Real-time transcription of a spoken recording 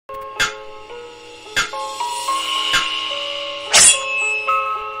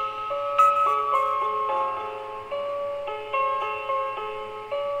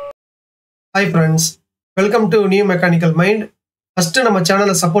Hi friends, welcome to New Mechanical Mind. First நம்ம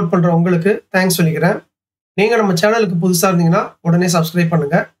சேனலை support பண்ற உங்களுக்கு தேங்க்ஸ் சொல்லிக்கிறேன். நீங்க நம்ம சேனலுக்கு புதுசா இருந்தீங்கன்னா உடனே சப்ஸ்கிரைப்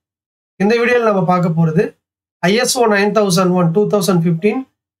பண்ணுங்க. இந்த வீடியோல நம்ம பார்க்க போறது ISO 9001 2015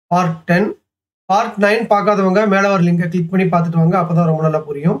 Part 10. Part 9 பார்க்காதவங்க மேல வர லிங்கை கிளிக் பண்ணி பார்த்துட்டு வாங்க, அப்பதான் ரொம்ப நல்லா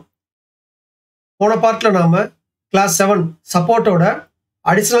புரியும். போன பார்ட்ல நாம கிளாஸ் 7 சப்போர்ட்டோட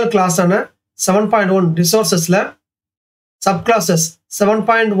additional கிளாஸான 7.1 ரிசோர்சஸ்ல subclasses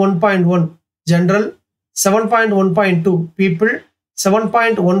 7.1.1 general, 7.1.2 people,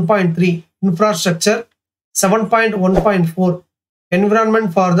 7.1.3 infrastructure, 7.1.4 environment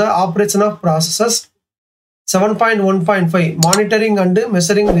for the operation of processes, 7.1.5 monitoring and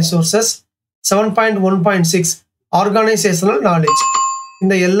measuring resources, 7.1.6 organizational knowledge.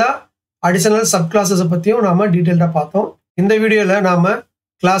 இந்த எல்லா additional subclasses பத்தியும் நாம டீடைலா பார்த்தோம். இந்த வீடியோல நாம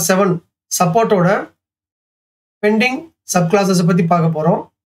கிளாஸ் 7 சப்போர்ட்டோட பெண்டிங் subclasses பத்தி பார்க்க போறோம்.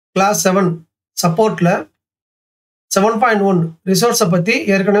 கிளாஸ் 7 சப்போர்ட்ல 7.1 ரிசோர்ஸை பத்தி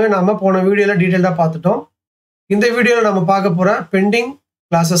ஏற்கனவே நாம போன வீடியோல டீடைலா பார்த்துட்டோம். இந்த வீடியோல நாம பார்க்க போற பெண்டிங்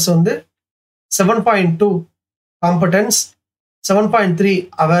கிளாஸஸ் வந்து 7.2 competence, 7.3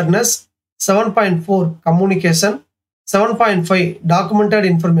 awareness, 7.4 communication, 7.5 documented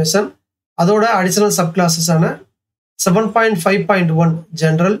information, அதோட அடிஷனல் சப்கிளாஸஸ் ஆன 7.5.1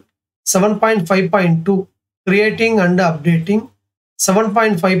 general, 7.5.2 creating and updating,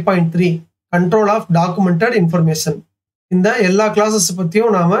 7.5.3 control of documented information. இந்த எல்லா கிளாஸஸ்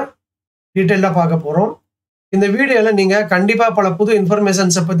பத்தியும் நாம டீடைலா பார்க்க போறோம். இந்த வீடியோல நீங்க கண்டிப்பா பல புது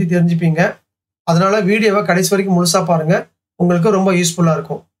இன்ஃபர்மேஷன்ஸை பத்தி தெரிஞ்சுப்பீங்க. அதனால வீடியோவை கடைசி வரைக்கும் முழுசா பாருங்க, உங்களுக்கு ரொம்ப யூஸ்ஃபுல்லா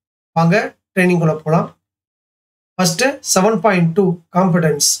இருக்கும். வாங்க ட்ரைனிங் குள்ள போலாம். First 7.2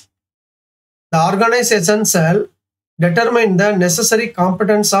 competence. The organization shall determine the necessary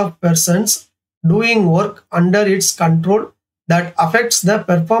competence of persons doing work under its control that affects the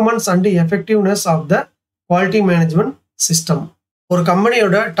performance and the effectiveness of the quality management system. ஒரு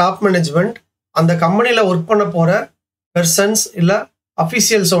கம்பெனியோட டாப் மேனேஜ்மெண்ட் அந்த கம்பெனியில் work பண்ண போற persons இல்லை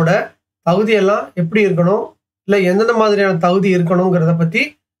அஃபீஷியல்ஸோட தகுதியெல்லாம் எப்படி இருக்கணும், இல்லை எந்தெந்த மாதிரியான தகுதி இருக்கணுங்கிறத பற்றி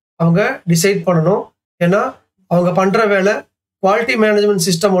அவங்க டிசைட் பண்ணணும். ஏன்னா அவங்க பண்ணுற வேலை குவாலிட்டி மேனேஜ்மெண்ட்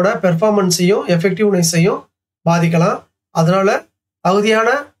சிஸ்டமோட பெர்ஃபார்மன்ஸையும் எஃபெக்டிவ்னஸையும் பாதிக்கலாம். அதனால தகுதியான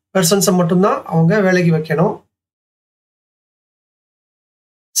பெர்சன்ஸை மட்டும்தான் அவங்க வேலைக்கு வைக்கணும்.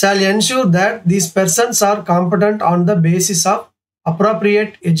 Shall ensure that these persons are competent on the basis of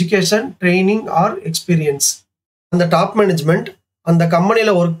appropriate education, training or experience. அந்த டாப் மேனேஜ்மெண்ட் அந்த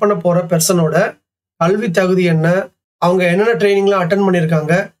கம்பெனியில் ஒர்க் பண்ண போகிற பெர்சனோட கல்வி தகுதி என்ன, அவங்க என்னென்ன ட்ரைனிங்லாம் அட்டன்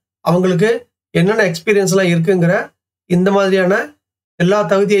பண்ணியிருக்காங்க, அவங்களுக்கு என்னென்ன எக்ஸ்பீரியன்ஸ்லாம் இருக்குங்கிற இந்த மாதிரியான எல்லா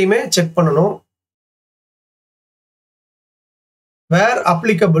தகுதியையுமே செக் பண்ணணும். Where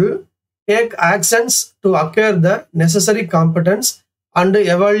applicable, take actions to acquire the necessary competence and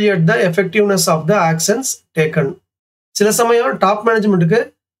evaluate the effectiveness of the actions taken. சில சமயம் டாப் மேனேஜ்மெண்ட்டுக்கு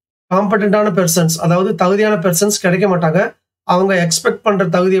காம்படென்டான பெர்சன்ஸ், அதாவது தகுதியான பெர்சன்ஸ் கிடைக்க மாட்டாங்க. அவங்க எக்ஸ்பெக்ட் பண்ற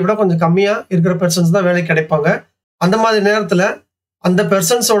தகுதியை விட கொஞ்சம் கம்மியா இருக்கிற பெர்சன்ஸ் தான் வேலைக்கு கிடைப்பாங்க. அந்த மாதிரி நேரத்துல அந்த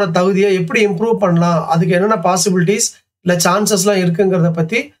பெர்சன்ஸோட தகுதியை எப்படி இம்ப்ரூவ் பண்ணலாம், அதுக்கு என்னென்ன பாசிபிலிட்டிஸ் இல்லை சான்சஸ்லாம் இருக்குங்கிறத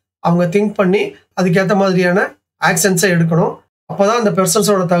பத்தி அவங்க திங்க் பண்ணி அதுக்கேற்ற மாதிரியான ஆக்ஷன்ஸை எடுக்கணும். அப்போதான் அந்த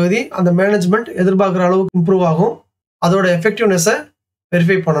பெர்சன்ஸோட தகுதி அந்த மேனேஜ்மெண்ட் எதிர்பார்க்குற அளவுக்கு இம்ப்ரூவ் ஆகும். அதோட எஃபெக்டிவ்னஸை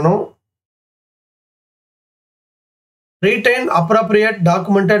வெரிஃபை பண்ணணும். Retain appropriate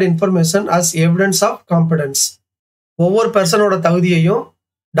documented information as evidence of competence. ஒவ்வொரு பெர்சனோட தகுதியையும்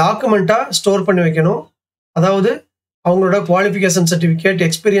டாக்குமெண்ட்டாக ஸ்டோர் பண்ணி வைக்கணும். அதாவது அவங்களோட qualification certificate,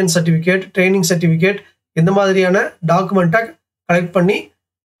 experience certificate, training certificate இந்த மாதிரியான டாக்குமெண்ட்டை கலெக்ட் பண்ணி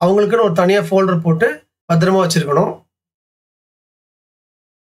அவங்களுக்குன்னு ஒரு தனியாக ஃபோல்டர் போட்டு பத்திரமா வச்சிருக்கணும்.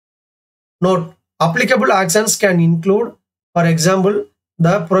 Note: applicable actions can include, for example,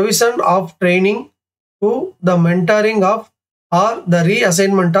 the provision of training to the mentoring of or the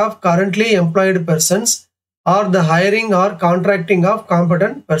reassignment of currently employed persons or the hiring or contracting of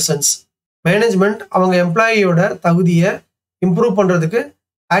competent persons. Management அவங்க எம்ப்ளாயியோட தகுதியை improve பண்ணுறதுக்கு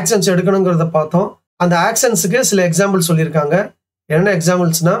actions எடுக்கணுங்கிறத பார்த்தோம். அந்த ஆக்ஷன்ஸுக்கு சில example சொல்லியிருக்காங்க. என்ன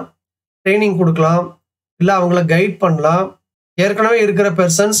எக்ஸாம்பிள்ஸ்னா, training கொடுக்கலாம், இல்லை அவங்கள கைட் பண்ணலாம், ஏற்கனவே இருக்கிற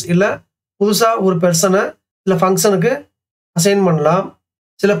பெர்சன்ஸ் இல்லை புதுசாக ஒரு பெர்சனை சில ஃபங்க்ஷனுக்கு அசைன் பண்ணலாம்,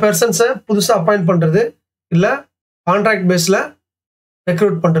 சில பெர்சன்ஸை புதுசாக அப்பாயிண்ட் பண்ணுறது, இல்லை கான்ட்ராக்ட் பேஸில்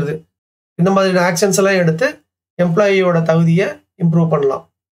ரெக்ரூட் பண்ணுறது. இந்த மாதிரியான ஆக்ஷன்ஸ் எல்லாம் எடுத்து எம்ப்ளாயியோட தகுதியை இம்ப்ரூவ் பண்ணலாம்.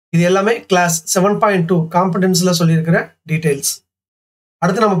 இது எல்லாமே கிளாஸ் 7.2 காம்படென்ஸில் சொல்லியிருக்கிற டீட்டெயில்ஸ்.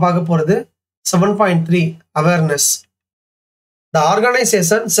 அடுத்து நம்ம பார்க்க போகிறது 7.3 awareness. The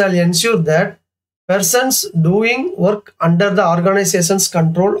organization shall ensure that persons doing work under the organization's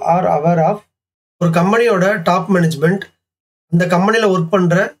control are aware of. ஒரு கம்பெனியோட டாப் மேனேஜ்மெண்ட் அந்த கம்பெனியில் ஒர்க்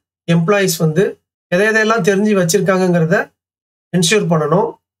பண்ணுற எம்ப்ளாயீஸ் வந்து எதையெல்லாம் தெரிஞ்சு வச்சிருக்காங்கங்கிறத என்ஷூர் பண்ணணும்.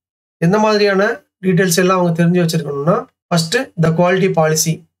 எந்த மாதிரியான டீட்டெயில்ஸ் எல்லாம் அவங்க தெரிஞ்சு வச்சிருக்கணும்னா, ஃபர்ஸ்ட் த குவாலிட்டி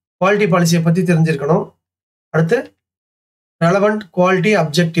பாலிசியை பத்தி தெரிஞ்சிருக்கணும். அடுத்து ரெலவெண்ட் குவாலிட்டி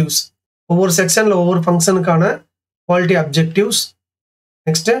அப்ஜெக்டிவ்ஸ், ஒவ்வொரு செக்ஷன்ல ஒவ்வொரு ஃபங்க்ஷனுக்கான quality objectives.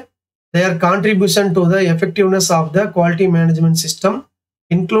 Next their contribution to the effectiveness of the quality management system,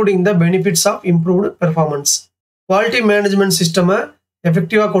 including the benefits of improved performance. Quality management சிஸ்டமை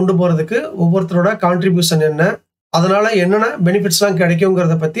எஃபெக்டிவா கொண்டு போறதுக்கு ஒவ்வொருத்தரோட கான்ட்ரிபியூஷன் என்ன, அதனால என்னென்ன பெனிஃபிட்ஸ்லாம்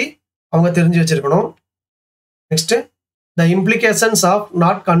கிடைக்குங்கிறத பத்தி அவங்க தெரிஞ்சு வச்சிருக்கணும். Next the implications of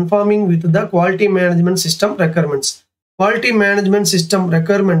not conforming with the quality management system requirements. Quality management system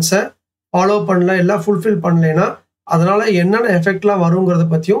ரெக்குயர்மெண்ட்ஸை follow பண்ணல, எல்லாம் ஃபுல்ஃபில் பண்ணலைன்னா அதனால என்னென்ன எஃபெக்ட்லாம் வருங்கிறத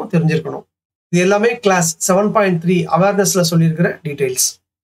பற்றியும் தெரிஞ்சிருக்கணும். இது எல்லாமே கிளாஸ் 7.3 அவேர்னஸ்ல சொல்லியிருக்கிற டீடைல்ஸ்.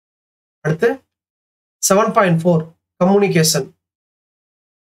 அடுத்து 7.4 communication.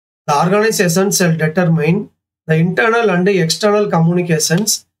 The organization shall determine the internal and external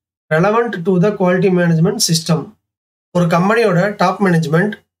communications relevant to the quality management system. ஒரு கம்பெனியோட டாப்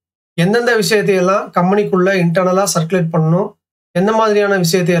மேனேஜ்மெண்ட் எந்தெந்த விஷயத்தையெல்லாம் கம்பெனிக்குள்ள இன்டர்னலா சர்க்குலேட் பண்ணணும், எந்த மாதிரியான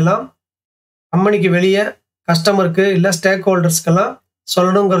விஷயத்தையெல்லாம் கம்பெனிக்கு வெளியே கஸ்டமருக்கு இல்லை ஸ்டேக் ஹோல்டர்ஸ்க்கெல்லாம்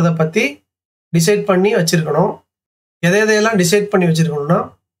சொல்லணுங்கிறத பற்றி டிசைட் பண்ணி வச்சுருக்கணும். எதையெல்லாம் டிசைட் பண்ணி வச்சுருக்கணும்னா,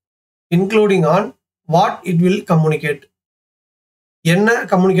 including on what it will communicate, என்ன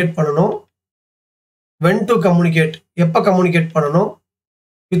கம்யூனிகேட் பண்ணணும், வென் டு கம்யூனிகேட், எப்போ கம்யூனிகேட் பண்ணணும்,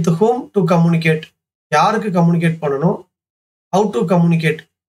 வித் ஹூம் டு கம்யூனிகேட், யாருக்கு கம்யூனிகேட் பண்ணணும், ஹவு டு கம்யூனிகேட்,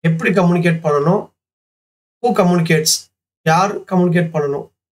 எப்படி கம்யூனிகேட் பண்ணணும், ஹூ கம்யூனிகேட்ஸ், யார் கம்யூனிகேட் பண்ணணும்.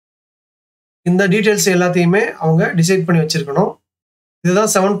 இந்த டீட்டெயில்ஸ் எல்லாத்தையுமே அவங்க டிசைட் பண்ணி வச்சிருக்கணும்.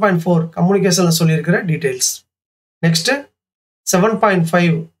 இதுதான் 7.4 கம்யூனிகேஷன்ல சொல்லியிருக்கிற டீட்டெயில்ஸ். Next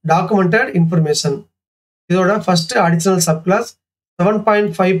 7.5 documented information. இதோட first additional sub clause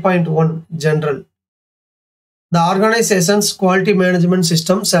 7.5.1 general. த organisations quality management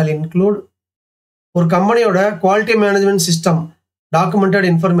system shawl include. ஒரு கம்பெனியோட குவாலிட்டி மேனேஜ்மெண்ட் சிஸ்டம் டாக்குமெண்டட்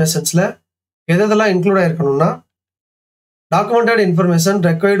இன்ஃபர்மேஷன்ஸ்ல எதெல்லாம் include ஆயிருக்கணும்னா, documented information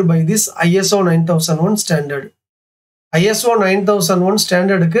required by this ISO 9001 standard. ISO 9001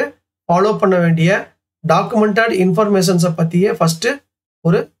 ஸ்டாண்டர்டுக்கு follow பண்ண வேண்டிய டாக்குமெண்டட் இன்ஃபர்மேஷன்ஸை பற்றியே ஃபர்ஸ்ட்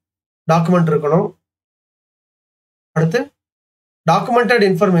ஒரு document இருக்கணும். அடுத்து documented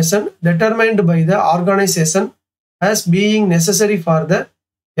information determined by the organization as being necessary for the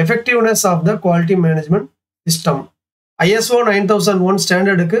effectiveness of the quality management system. ISO 9001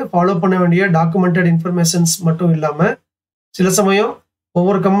 ஸ்டாண்டர்டுக்கு follow பண்ண வேண்டிய documented informations மட்டும் இல்லாமல் சில சமயம்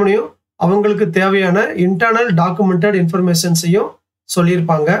ஒவ்வொரு கம்பெனியும் அவங்களுக்கு தேவையான இன்டர்னல் டாக்குமெண்டட் இன்ஃபர்மேஷன்ஸையும்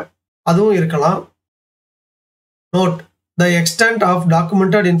சொல்லியிருப்பாங்க, அதுவும் இருக்கலாம். Note the extent of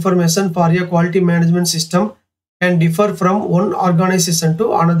documented information for a quality management system can differ from one organisation to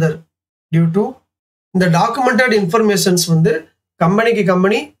another due to. இந்த டாக்குமெண்டட் இன்ஃபர்மேஷன்ஸ் வந்து கம்பெனிக்கு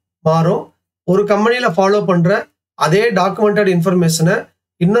கம்பெனி மாறும். ஒரு கம்பெனியில் ஃபாலோ பண்ணுற அதே டாக்குமெண்டட் இன்ஃபர்மேஷனை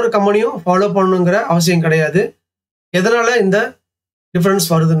இன்னொரு கம்பெனியும் ஃபாலோ பண்ணணுங்கிற அவசியம் கிடையாது. எதனால இந்த டிஃபரன்ஸ்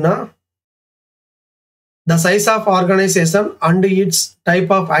வருதுன்னா, the size of organization and its type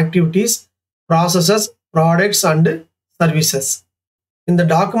of activities, processes, products and services. இந்த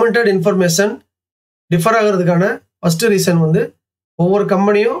டாக்குமெண்டட் இன்ஃபர்மேஷன் டிஃபர் ஆகிறதுக்கான ஃபர்ஸ்ட் ரீசன் வந்து ஒவ்வொரு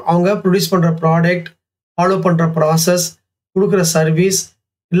கம்பெனியும் அவங்க ப்ரொடியூஸ் பண்ணுற ப்ராடக்ட், ஃபாலோ பண்ணுற ப்ராசஸ், கொடுக்குற சர்வீஸ்,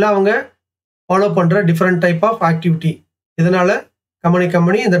 இல்லை அவங்க ஃபாலோ பண்ணுற டிஃப்ரெண்ட் டைப் ஆஃப் ஆக்டிவிட்டி, இதனால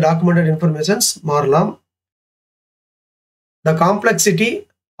கம்பெனி இந்த டாக்குமெண்டட் இன்ஃபர்மேஷன்ஸ் மாறலாம். The complexity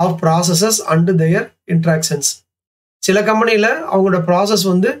of processes and their interactions. சில கம்பெனியில் அவங்களோட ப்ராசஸ்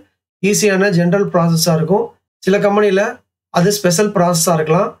வந்து ஈஸியான ஜென்ரல் ப்ராசஸாக இருக்கும், சில கம்பெனியில் அது ஸ்பெஷல் ப்ராசஸாக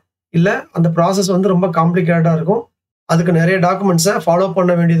இருக்கலாம், இல்லை அந்த ப்ராசஸ் வந்து ரொம்ப காம்ப்ளிகேட்டடாக இருக்கும், அதுக்கு நிறைய டாக்குமெண்ட்ஸை ஃபாலோ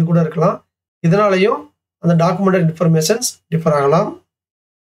பண்ண வேண்டியது கூட இருக்கலாம். இதனாலையும் அந்த டாக்குமெண்டட் இன்ஃபர்மேஷன்ஸ் டிஃபர் ஆகலாம்.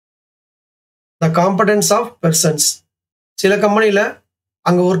 த காம்படன்ஸ் ஆஃப் பெர்சன்ஸ். சில கம்பெனியில்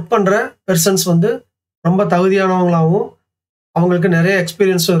அங்கே ஒர்க் பண்ணுற பெர்சன்ஸ் வந்து ரொம்ப தகுதியானவங்களாகவும் அவங்களுக்கு நிறைய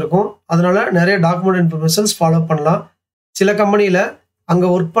எக்ஸ்பீரியன்ஸும் இருக்கும், அதனால நிறைய டாக்குமெண்ட் இன்ஃபர்மேஷன்ஸ் ஃபாலோ பண்ணலாம். சில கம்பெனியில் அங்கே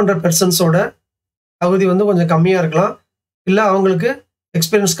ஒர்க் பண்ணுற பெர்சன்ஸோட தகுதி வந்து கொஞ்சம் கம்மியாக இருக்கலாம், இல்லை அவங்களுக்கு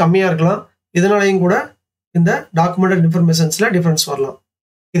எக்ஸ்பீரியன்ஸ் கம்மியாக இருக்கலாம், இதனாலையும் கூட இந்த டாக்குமெண்டட் இன்ஃபர்மேஷன்ஸில் டிஃப்ரென்ஸ் வரலாம்.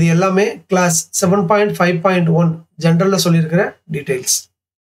 இது எல்லாமே கிளாஸ் 7.5.1 ஜென்ரலில் சொல்லியிருக்கிற டீட்டெயில்ஸ்.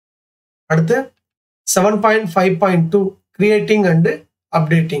 அடுத்து 7.5.2 creating and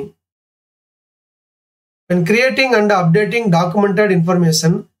updating. When creating and updating documented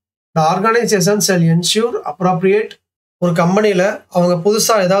information, the organization shall ensure appropriate. ஒரு கம்பெனியில் அவங்க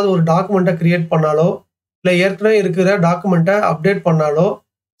புதுசாக ஏதாவது ஒரு டாக்குமெண்ட்டை கிரியேட் பண்ணாலோ, இல்லை ஏற்கனவே இருக்கிற டாக்குமெண்ட்டை அப்டேட் பண்ணாலோ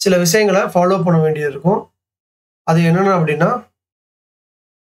சில விஷயங்களை ஃபாலோ பண்ண வேண்டியது இருக்கும். அது என்னென்ன அப்படின்னா,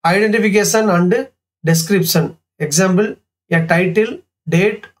 identification and description. Example, a title,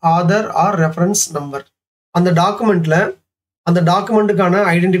 date, author or reference number. அந்த டாக்குமெண்ட்ல அந்த டாக்குமெண்ட்டுக்கான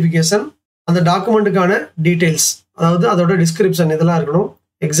ஐடென்டிஃபிகேஷன், அந்த டாக்குமெண்ட்டுக்கான டீடைல்ஸ், அதாவது அதோட டிஸ்கிரிப்ஷன் இதெல்லாம் இருக்கணும்.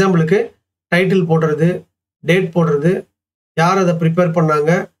 எக்ஸாம்பிளுக்கு டைட்டில் போடுறது, டேட் போடுறது, யார் அதை ப்ரிப்பேர்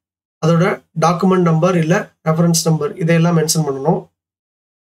பண்ணாங்க, அதோட டாக்குமெண்ட் நம்பர் இல்லை ரெஃபரன்ஸ் நம்பர் இதையெல்லாம் மென்ஷன் பண்ணணும்.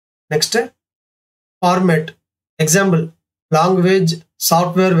 Next format. Example, language,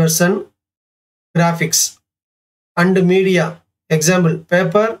 software version, graphics and media. Example,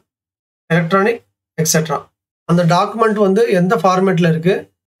 paper, electronic etcetera. அந்த டாக்குமெண்ட் வந்து எந்த ஃபார்மேட்டில் இருக்குது.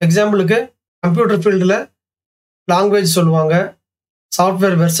 எக்ஸாம்பிளுக்கு கம்ப்யூட்டர் ஃபீல்டில் லாங்குவேஜ் சொல்லுவாங்க,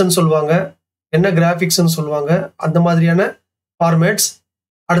 சாஃப்ட்வேர் வெர்ஷன் சொல்லுவாங்க, என்ன கிராஃபிக்ஸ்ன்னு சொல்லுவாங்க, அந்த மாதிரியான ஃபார்மேட்ஸ்.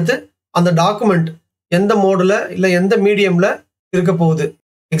 அடுத்து அந்த டாக்குமெண்ட் எந்த மோடில் இல்லை எந்த மீடியமில் இருக்க போகுது.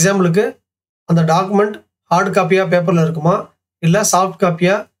 எக்ஸாம்பிளுக்கு அந்த டாக்குமெண்ட் ஹார்ட் காப்பியாக பேப்பரில் இருக்குமா, இல்லை சாஃப்ட்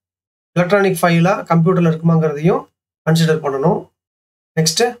காப்பியாக எலக்ட்ரானிக் ஃபைலாக கம்ப்யூட்டரில் இருக்குமாங்கிறதையும் கன்சிடர் பண்ணணும்.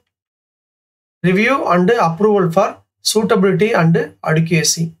 Next review and approval for suitability and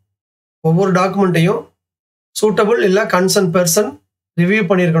அடிக்குவேசி. ஒவ்வொரு டாக்குமெண்ட்டையும் சூட்டபிள் இல்லை கன்சர்ன் பர்சன் ரிவ்யூ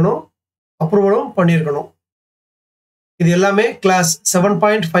பண்ணியிருக்கணும், அப்ரூவலும் பண்ணியிருக்கணும். இது எல்லாமே கிளாஸ்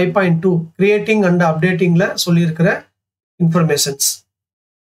 7.5.2 கிரியேட்டிங் அண்ட் அப்டேட்டிங்கில் சொல்லியிருக்கிற இன்ஃபர்மேஷன்ஸ்.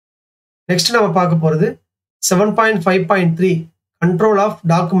 நெக்ஸ்ட் நம்ம பார்க்க போகிறது 7.5.3 கண்ட்ரோல் ஆஃப்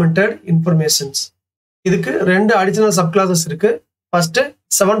டாக்குமெண்டட் இன்ஃபர்மேஷன்ஸ். இதுக்கு 2 அடிஷனல் சப் கிளாஸஸ் இருக்குது. First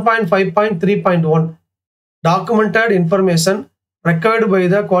 7.5.3.1 documented information required by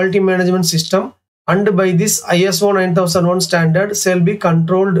the quality management system and by this ISO 9001 standard shall be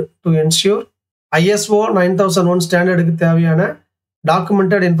controlled to ensure ISO 9001 ஸ்டாண்டர்டுக்கு தேவையான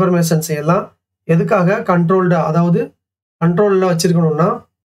documented informations எல்லாம் எதுக்காக controlled, அதாவது கண்ட்ரோலில் வச்சிருக்கணும்னா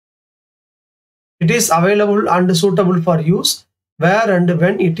it is available and suitable for use where and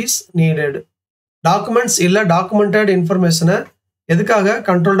when it is needed. Documents இல்லை documented இன்ஃபர்மேஷனை எதுக்காக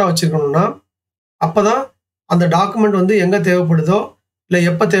கண்ட்ரோல்டாக வச்சுருக்கணும்னா அப்போ தான் அந்த டாக்குமெண்ட் வந்து எங்கே தேவைப்படுதோ இல்லை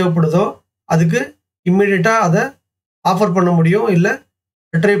எப்போ தேவைப்படுதோ அதுக்கு இம்மிடியட்டாக அதை ஆஃபர் பண்ண முடியும், இல்லை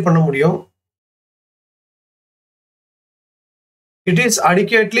ரிட்ரைவ் பண்ண முடியும். It is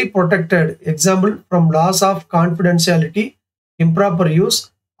adequately protected. Example, from loss of confidentiality, improper use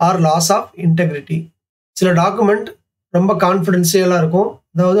or loss of integrity. சில டாக்குமெண்ட் ரொம்ப கான்ஃபிடென்ஷியலாக இருக்கும்,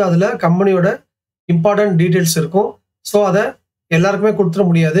 அதாவது அதில் கம்பெனியோட இம்பார்ட்டன்ட் டீட்டெயில்ஸ் இருக்கும். ஸோ அதை எல்லாருக்குமே கொடுத்துட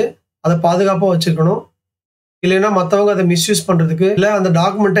முடியாது, அதை பாதுகாப்பாக வச்சுருக்கணும். இல்லைன்னா மற்றவங்க அதை மிஸ்யூஸ் பண்ணுறதுக்கு, இல்லை அந்த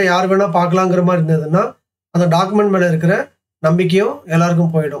டாக்குமெண்ட்டை யார் வேணால் பார்க்கலாங்கிற மாதிரி இருந்ததுன்னா அந்த டாக்குமெண்ட் மேலே இருக்கிற நம்பிக்கையும்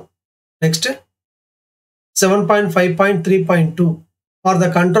எல்லாருக்கும் போயிடும். Next 7.5.3.2 For the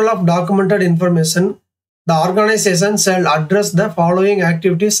control of documented information, the organization shall address the following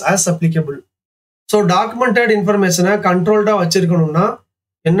activities as applicable. So documented இன்ஃபர்மேஷனை கண்ட்ரோல்டாக வச்சுருக்கணும்னா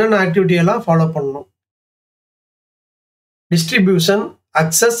என்னென்ன ஆக்டிவிட்டி எல்லாம் ஃபாலோ பண்ணணும். Distribution,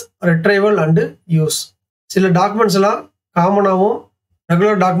 access, retrieval and use. சில டாக்குமெண்ட்ஸ் எல்லாம் காமனாகவும்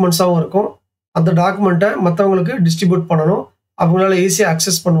ரெகுலர் டாக்குமெண்ட்ஸாகவும் இருக்கும். அந்த டாக்குமெண்ட்டை மற்றவங்களுக்கு டிஸ்ட்ரிபியூட் பண்ணணும், அவங்களால ஈஸியாக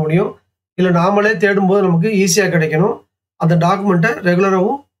அக்சஸ் பண்ண முடியும். இல்லை நாமளே தேடும்போது நமக்கு ஈஸியாக கிடைக்கணும். அந்த டாக்குமெண்ட்டை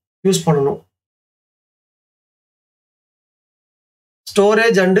ரெகுலராகவும் யூஸ் பண்ணணும்.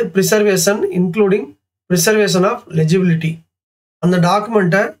 Storage and preservation including preservation of லெஜிபிலிட்டி. அந்த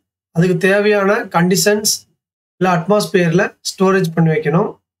டாக்குமெண்ட்டை அதுக்கு தேவையான கண்டிஷன்ஸ் இல்லை அட்மாஸ்பியரில் ஸ்டோரேஜ் பண்ணி வைக்கணும்.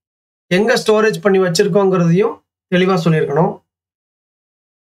 எங்கே ஸ்டோரேஜ் பண்ணி வச்சுருக்கோங்கிறதையும் தெளிவாக சொல்லியிருக்கணும்.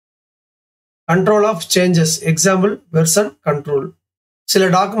 Control of changes. Example, version control. சில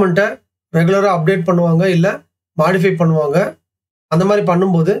டாக்குமெண்ட்டை ரெகுலராக அப்டேட் பண்ணுவாங்க, இல்லை மாடிஃபை பண்ணுவாங்க. அந்த மாதிரி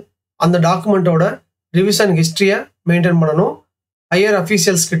பண்ணும்போது அந்த டாக்குமெண்ட்டோட ரிவிஷன் ஹிஸ்ட்ரியை மெயின்டைன் பண்ணணும். ஹையர்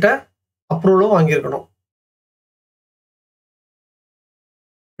அஃபீஷியல்ஸ் கிட்ட அப்ரூவலும் வாங்கியிருக்கணும்.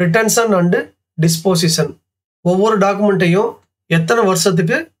 Retention and disposition. ஒவ்வொரு டாக்குமெண்ட்டையும் எத்தனை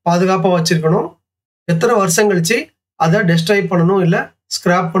வருஷத்துக்கு பாதுகாப்பாக வச்சுருக்கணும், எத்தனை வருஷம் கழிச்சு அதை டெஸ்ட்ராய் பண்ணணும் இல்லை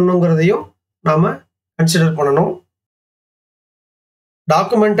ஸ்கிராப் பண்ணணுங்கிறதையும் நாம் கன்சிடர் பண்ணணும்.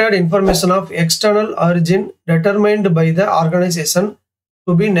 Documented information of external origin determined by the organization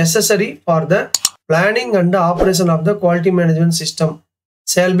to be necessary for the planning and operation of the quality management system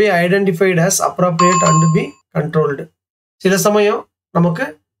shall be identified as appropriate and be controlled. சில சமயம் நமக்கு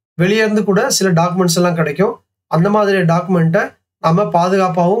வெளியிருந்து கூட சில documents எல்லாம் கிடைக்கும். அந்த மாதிரி டாக்குமெண்ட்டை நம்ம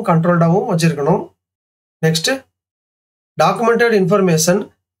பாதுகாப்பாகவும் கண்ட்ரோல்டாகவும் வச்சுருக்கணும். Next documented information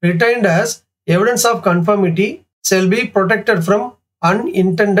retained as evidence of conformity shall be protected from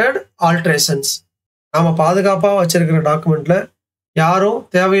unintended alterations. நாம் பாதுகாப்பாக வச்சிருக்கிற டாக்குமெண்ட்டில் யாரும்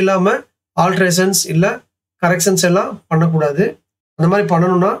தேவையில்லாமல் ஆல்ட்ரேஷன்ஸ் இல்லை கரெக்ஷன்ஸ் எல்லாம் பண்ணக்கூடாது. அந்த மாதிரி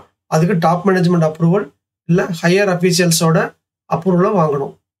பண்ணணும்னா அதுக்கு டாப் மேனேஜ்மெண்ட் அப்ரூவல் இல்லை ஹையர் அஃபீஷியல்ஸோட அப்ரூவலை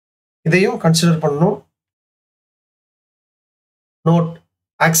வாங்கணும். இதையும் கன்சிடர் பண்ணணும். Note: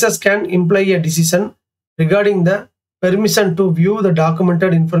 access can imply a decision regarding the permission to view the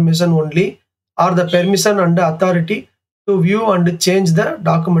documented information only or the permission and authority to view and change the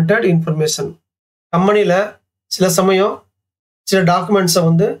documented information. கம்பெனியில் சில சமயம் சில டாக்குமெண்ட்ஸை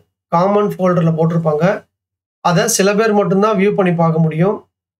வந்து common ஃபோல்டரில் போட்டிருப்பாங்க. அதை சில பேர் மட்டும்தான் வியூ பண்ணி பார்க்க முடியும்.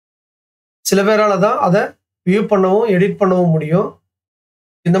 சில பேரால் தான் அதை வியூ பண்ணவும் எடிட் பண்ணவும் முடியும்.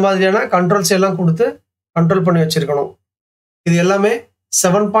 இந்த மாதிரியான கண்ட்ரோல்ஸ் எல்லாம் கொடுத்து கண்ட்ரோல் பண்ணி வச்சுருக்கணும். இது எல்லாமே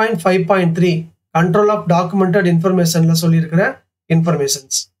 7.5.3 கண்ட்ரோல் ஆஃப் டாக்குமெண்டட் இன்ஃபர்மேஷனில் சொல்லியிருக்கிற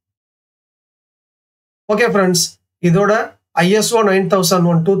இன்ஃபர்மேஷன்ஸ். ஓகே ஃப்ரெண்ட்ஸ், இதோட ISO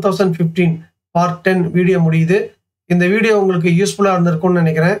 9001 2015 Part-10 வீடியோ முடியுது. இந்த வீடியோ உங்களுக்கு யூஸ்ஃபுல்லாக இருந்திருக்கும்னு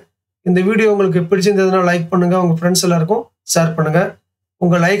நினைக்கிறேன். இந்த வீடியோ உங்களுக்கு பிடிச்சிருந்ததுன்னா லைக் பண்ணுங்கள், உங்கள் ஃப்ரெண்ட்ஸ் எல்லாருக்கும் ஷேர் பண்ணுங்கள்.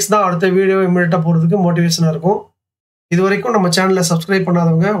 உங்கள் லைக்ஸ் தான் அடுத்த வீடியோ இமீடியட்டாக போகிறதுக்கு மோட்டிவேஷனாக இருக்கும். இது வரைக்கும் நம்ம சேனலை சப்ஸ்கிரைப்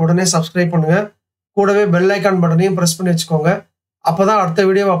பண்ணாதவங்க உடனே சப்ஸ்கிரைப் பண்ணுங்கள். கூடவே பெல் ஐக்கான் பட்டனையும் ப்ரெஸ் பண்ணி வச்சுக்கோங்க. அப்போ தான் அடுத்த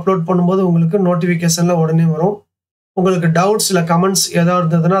வீடியோவை அப்லோட் பண்ணும்போது உங்களுக்கு நோட்டிஃபிகேஷனில் உடனே வரும். உங்களுக்கு டவுட்ஸ் இல்லை கமெண்ட்ஸ் ஏதாவது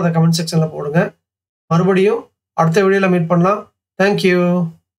இருந்ததுன்னா அதை கமெண்ட் செக்ஷனில் போடுங்க. மறுபடியும் அடுத்த வீடியோவில் மீட் பண்ணலாம். தேங்க்யூ.